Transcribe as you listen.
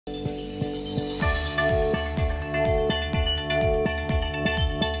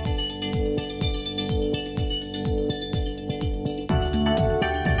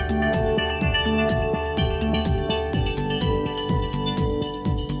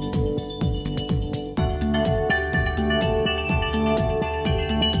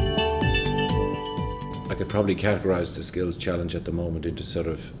probably categorise the skills challenge at the moment into sort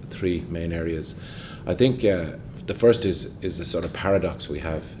of three main areas. I think the first is the sort of paradox we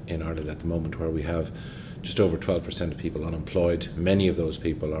have in Ireland at the moment, where we have just over 12% of people unemployed. Many of those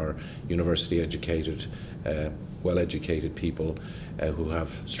people are university educated, well-educated people who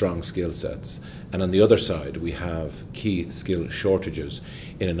have strong skill sets. And on the other side, we have key skill shortages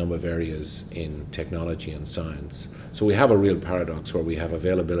in a number of areas in technology and science. So we have a real paradox where we have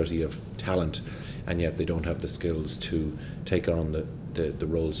availability of talent, and yet they don't have the skills to take on the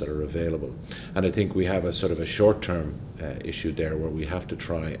roles that are available. And I think we have a sort of a short-term issue there, where we have to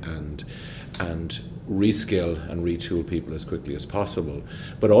try and reskill and retool people as quickly as possible.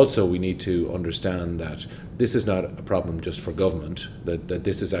 But also we need to understand that this is not a problem just for government, that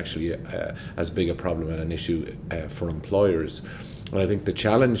this is actually as big a problem and an issue for employers. And I think the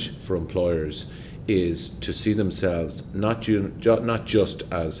challenge for employers is to see themselves not just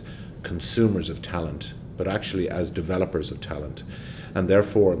as consumers of talent, but actually as developers of talent. And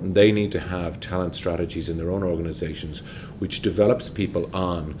therefore they need to have talent strategies in their own organizations which develops people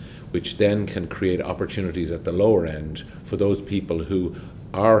on, which then can create opportunities at the lower end for those people who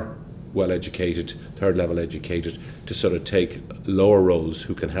are well educated, third level educated, to sort of take lower roles,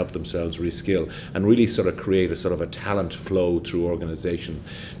 who can help themselves reskill and really sort of create a sort of a talent flow through organization.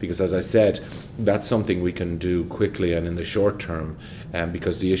 Because as I said, that's something we can do quickly and in the short term,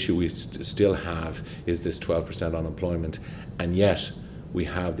 because the issue we still have is this 12% unemployment, and yet we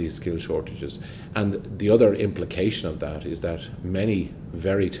have these skill shortages. And the other implication of that is that many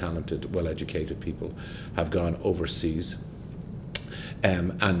very talented, well-educated people have gone overseas.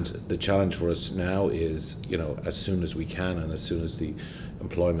 And the challenge for us now is, as soon as we can and as soon as the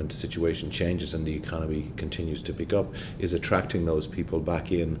employment situation changes and the economy continues to pick up, is attracting those people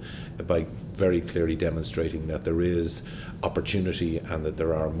back in by very clearly demonstrating that there is opportunity and that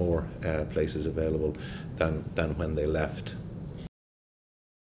there are more places available than when they left.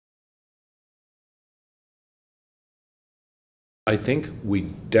 I think we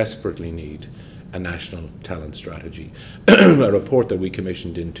desperately need a national talent strategy. A report that we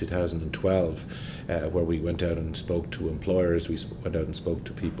commissioned in 2012, where we went out and spoke to employers, we went out and spoke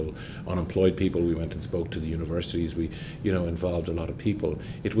to people, unemployed people, we went and spoke to the universities, we involved a lot of people.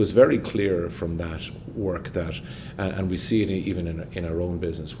 It was very clear from that work that, and we see it even in our own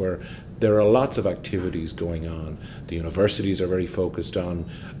business, where there are lots of activities going on. The universities are very focused on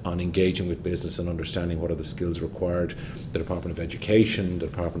engaging with business and understanding what are the skills required. The Department of Education, the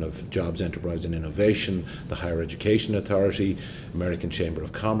Department of Jobs, Enterprise and Innovation, the Higher Education Authority, American Chamber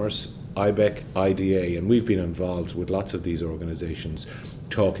of Commerce, IBEC, IDA, and we've been involved with lots of these organizations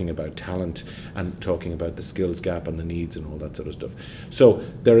talking about talent and talking about the skills gap and the needs and all that sort of stuff. So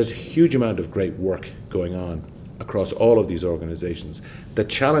there is a huge amount of great work going on across all of these organizations. The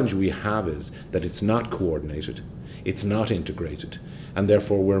challenge we have is that it's not coordinated, it's not integrated, and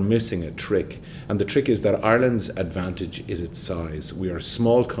therefore we're missing a trick. And the trick is that Ireland's advantage is its size. We are a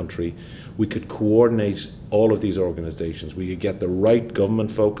small country. We could coordinate all of these organizations. We could get the right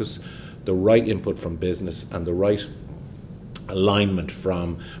government focus, the right input from business, and the right alignment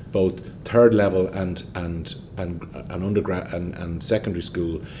from both third level and undergrad and secondary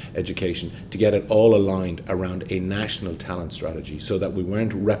school education, to get it all aligned around a national talent strategy, so that we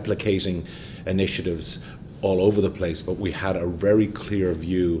weren't replicating initiatives all over the place, but we had a very clear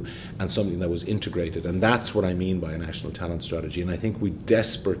view and something that was integrated. And that's what I mean by a national talent strategy. And I think we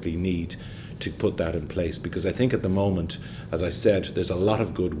desperately need to put that in place, because I think at the moment, as I said, there's a lot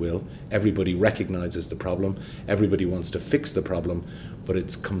of goodwill. Everybody recognizes the problem. Everybody wants to fix the problem, but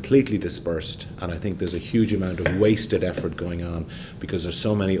it's completely dispersed. And I think there's a huge amount of wasted effort going on because there's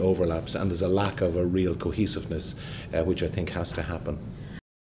so many overlaps, and there's a lack of a real cohesiveness, which I think has to happen.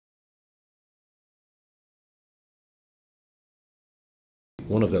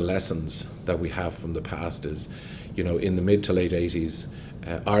 One of the lessons that we have from the past is, in the mid to late 80s,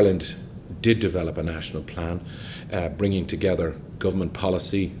 Ireland did develop a national plan, bringing together government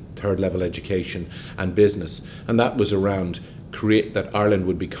policy, third level education and business. And that was around that Ireland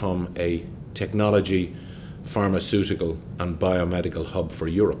would become a technology, pharmaceutical and biomedical hub for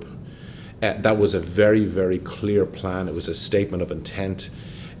Europe. That was a very, very clear plan. It was a statement of intent,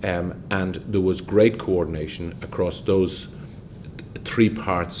 and there was great coordination across those three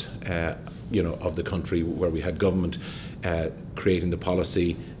parts of the country, where we had government creating the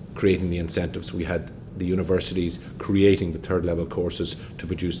policy, creating the incentives, we had the universities creating the third level courses to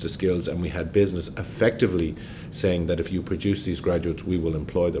produce the skills, and we had business effectively saying that if you produce these graduates, we will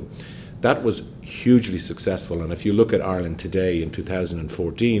employ them. That was hugely successful, and if you look at Ireland today in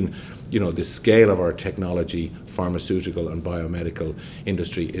 2014, the scale of our technology, pharmaceutical and biomedical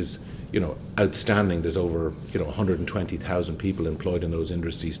industry is outstanding. There's over 120,000 people employed in those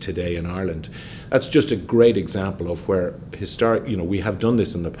industries today in Ireland. That's just a great example of where we have done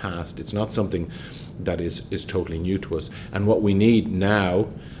this in the past. It's not something that is totally new to us. And what we need now,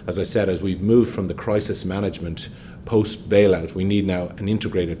 as I said, as we've moved from the crisis management post bailout, we need now an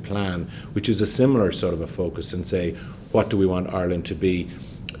integrated plan, which is a similar sort of a focus, and say, what do we want Ireland to be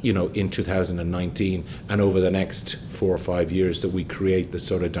in 2019 and over the next 4 or 5 years, that we create the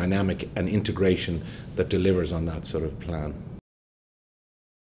sort of dynamic and integration that delivers on that sort of plan.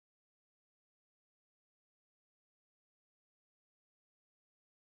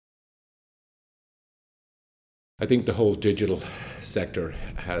 I think the whole digital sector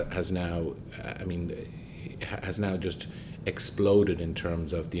has now just exploded in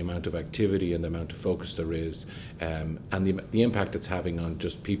terms of the amount of activity and the amount of focus there is, and the impact it's having on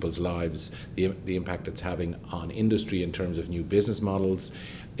just people's lives, the impact it's having on industry in terms of new business models,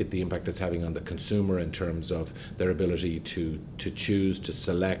 the impact it's having on the consumer in terms of their ability to choose, to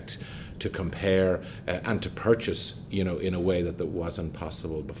select, to compare, and to purchase, in a way that wasn't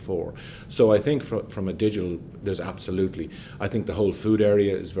possible before. So I think from a digital, there's absolutely. I think the whole food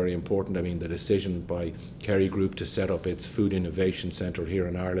area is very important. I mean, the decision by Kerry Group to set up its Food Innovation Centre here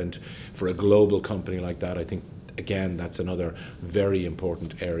in Ireland for a global company like that, I think, again, that's another very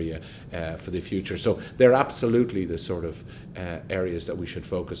important area for the future. So they're absolutely the sort of areas that we should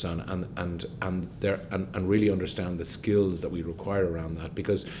focus on, and really understand the skills that we require around that,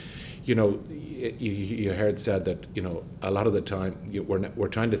 because you heard said that a lot of the time we're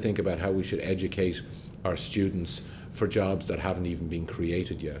trying to think about how we should educate our students for jobs that haven't even been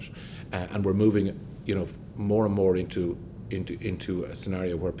created yet, and we're moving more and more into a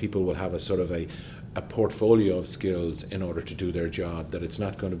scenario where people will have a sort of a portfolio of skills in order to do their job, that it's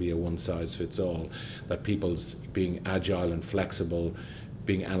not going to be a one-size-fits-all, that people's being agile and flexible,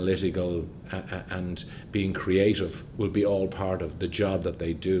 being analytical and being creative will be all part of the job that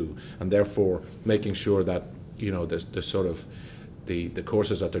they do, and therefore making sure that the sort of the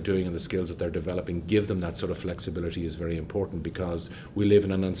courses that they're doing and the skills that they're developing give them that sort of flexibility is very important, because we live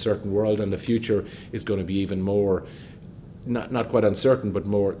in an uncertain world, and the future is going to be even more not quite uncertain, but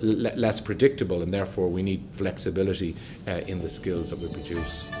less predictable, and therefore we need flexibility in the skills that we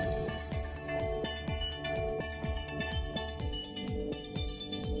produce.